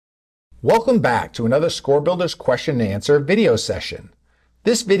Welcome back to another Scorebuilders question and answer video session.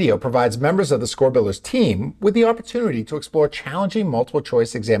 This video provides members of the Scorebuilders team with the opportunity to explore challenging multiple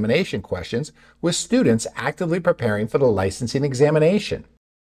choice examination questions with students actively preparing for the licensing examination.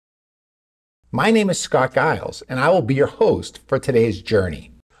 My name is Scott Giles, and I will be your host for today's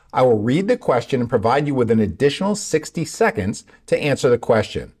journey. I will read the question and provide you with an additional 60 seconds to answer the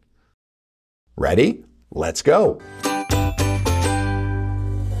question. Ready? Let's go.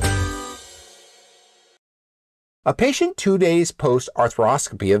 A patient 2 days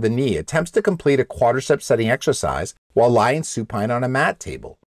post-arthroscopy of the knee attempts to complete a quadriceps setting exercise while lying supine on a mat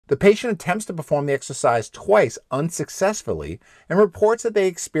table. The patient attempts to perform the exercise twice unsuccessfully and reports that they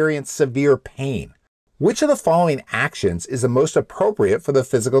experience severe pain. Which of the following actions is the most appropriate for the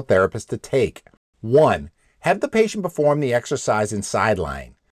physical therapist to take? 1. Have the patient perform the exercise in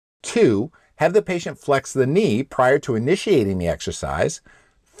sidelying. 2. Have the patient flex the knee prior to initiating the exercise.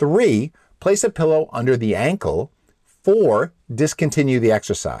 3. Place a pillow under the ankle. 4. Discontinue the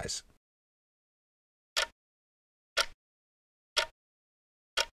exercise.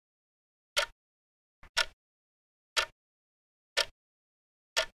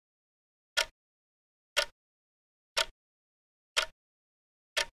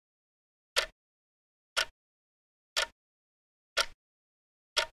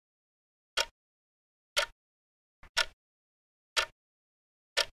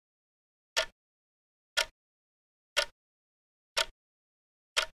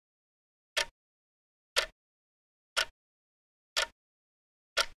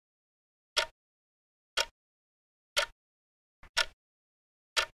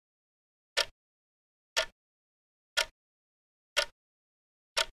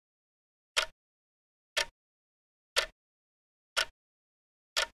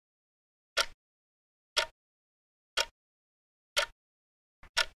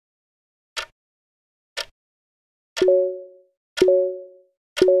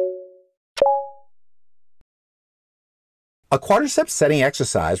 A quadriceps setting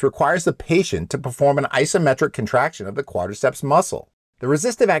exercise requires the patient to perform an isometric contraction of the quadriceps muscle. The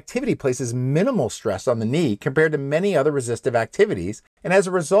resistive activity places minimal stress on the knee compared to many other resistive activities, and as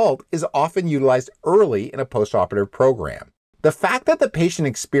a result is often utilized early in a postoperative program. The fact that the patient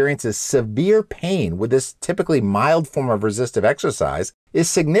experiences severe pain with this typically mild form of resistive exercise is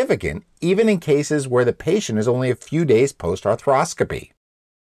significant even in cases where the patient is only a few days post-arthroscopy.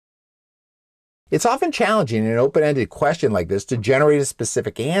 It's often challenging in an open-ended question like this to generate a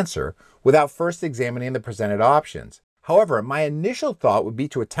specific answer without first examining the presented options. However, my initial thought would be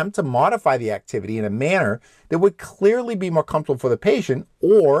to attempt to modify the activity in a manner that would clearly be more comfortable for the patient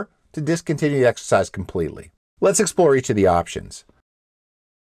or to discontinue the exercise completely. Let's explore each of the options.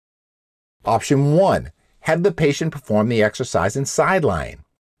 Option 1. Have the patient perform the exercise in sidelying.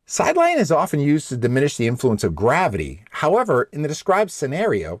 Sidelying is often used to diminish the influence of gravity. However, in the described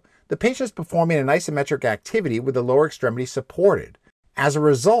scenario, the patient is performing an isometric activity with the lower extremity supported. As a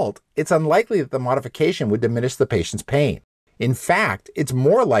result, it's unlikely that the modification would diminish the patient's pain. In fact, it's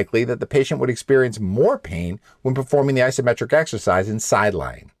more likely that the patient would experience more pain when performing the isometric exercise in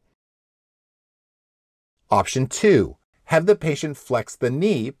sidelying. Option 2. Have the patient flex the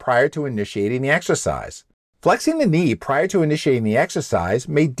knee prior to initiating the exercise. Flexing the knee prior to initiating the exercise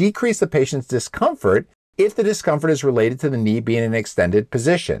may decrease the patient's discomfort if the discomfort is related to the knee being in an extended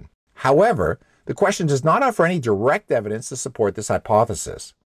position. However, the question does not offer any direct evidence to support this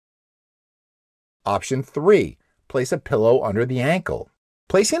hypothesis. Option 3. Place a pillow under the ankle.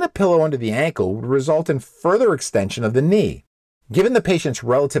 Placing a pillow under the ankle would result in further extension of the knee. Given the patient's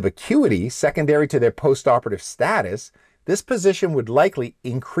relative acuity secondary to their postoperative status, this position would likely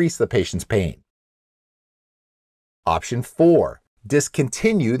increase the patient's pain. Option 4.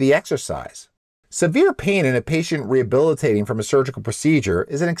 Discontinue the exercise. Severe pain in a patient rehabilitating from a surgical procedure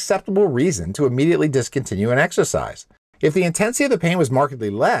is an acceptable reason to immediately discontinue an exercise. If the intensity of the pain was markedly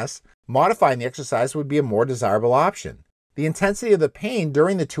less, modifying the exercise would be a more desirable option. The intensity of the pain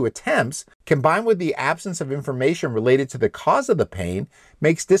during the 2 attempts, combined with the absence of information related to the cause of the pain,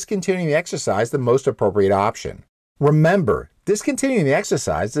 makes discontinuing the exercise the most appropriate option. Remember, discontinuing the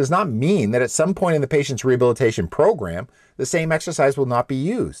exercise does not mean that at some point in the patient's rehabilitation program, the same exercise will not be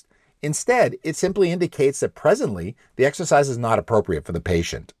used. Instead, it simply indicates that presently, the exercise is not appropriate for the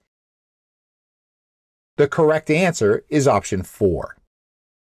patient. The correct answer is option 4.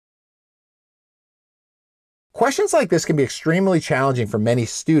 Questions like this can be extremely challenging for many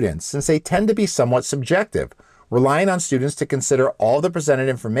students since they tend to be somewhat subjective, relying on students to consider all the presented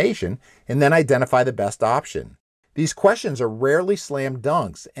information and then identify the best option. These questions are rarely slam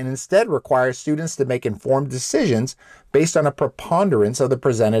dunks and instead require students to make informed decisions based on a preponderance of the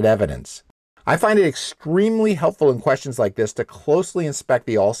presented evidence. I find it extremely helpful in questions like this to closely inspect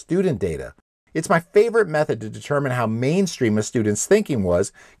the all-student data. It's my favorite method to determine how mainstream a student's thinking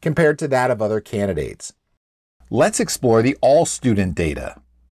was compared to that of other candidates. Let's explore the all-student data.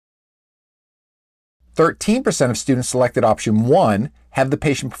 13% of students selected option 1, have the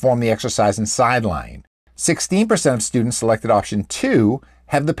patient perform the exercise in sidelying. 16% of students selected option 2,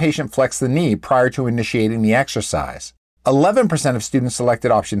 have the patient flex the knee prior to initiating the exercise. 11% of students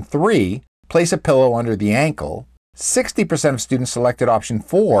selected option 3, place a pillow under the ankle. 60% of students selected option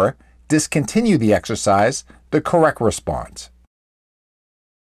 4, discontinue the exercise, the correct response.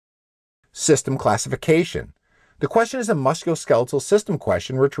 System classification. The question is a musculoskeletal system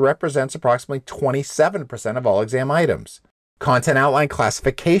question which represents approximately 27% of all exam items. Content outline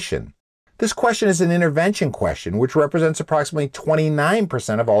classification. This question is an intervention question which represents approximately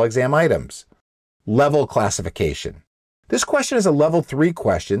 29% of all exam items. Level classification. This question is a level 3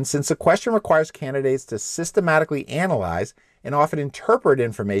 question since the question requires candidates to systematically analyze and often interpret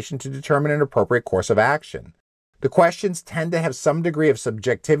information to determine an appropriate course of action. The questions tend to have some degree of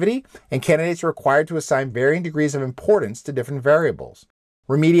subjectivity, and candidates are required to assign varying degrees of importance to different variables.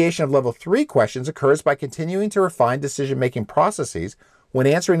 Remediation of level 3 questions occurs by continuing to refine decision-making processes when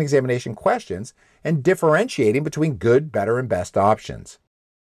answering examination questions and differentiating between good, better, and best options.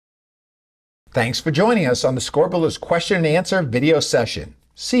 Thanks for joining us on the Scorebuilders question and answer video session.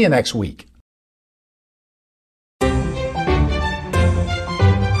 See you next week.